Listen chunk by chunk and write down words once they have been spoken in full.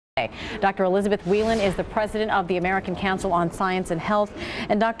Dr. Elizabeth Whelan is the president of the American Council on Science and Health.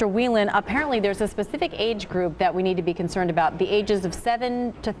 And Dr. Whelan, apparently there's a specific age group that we need to be concerned about, the ages of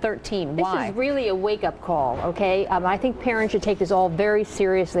 7 to 13. Why? This is really a wake-up call, okay? I think parents should take this all very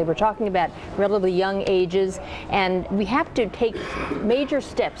seriously. We're talking about relatively young ages, and we have to take major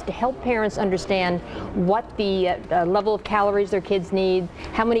steps to help parents understand what the level of calories their kids need,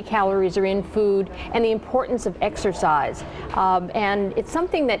 how many calories are in food, and the importance of exercise. And it's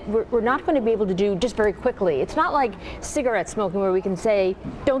something that we're not going to be able to do just very quickly. It's not like cigarette smoking where we can say,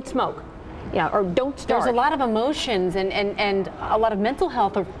 don't smoke. Yeah, or don't start. There's a lot of emotions and a lot of mental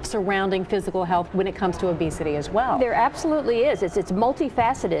health surrounding physical health when it comes to obesity as well. There absolutely is. It's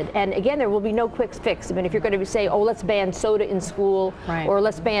multifaceted, and again, there will be no quick fix. I mean, if you're going to say, oh, let's ban soda in school, right, or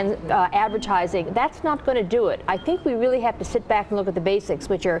let's ban advertising, that's not going to do it. I think we really have to sit back and look at the basics,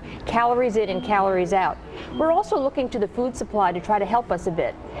 which are calories in and calories out. We're also looking to the food supply to try to help us a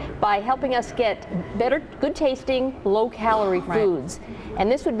bit by helping us get better, good tasting, low calorie foods.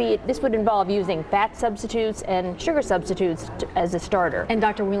 And this would involve using fat substitutes and sugar substitutes as a starter. And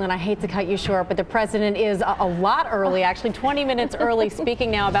Dr. Whelan, I hate to cut you short, but the president is a lot early, actually 20 minutes early, speaking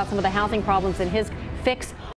now about some of the housing problems in his fix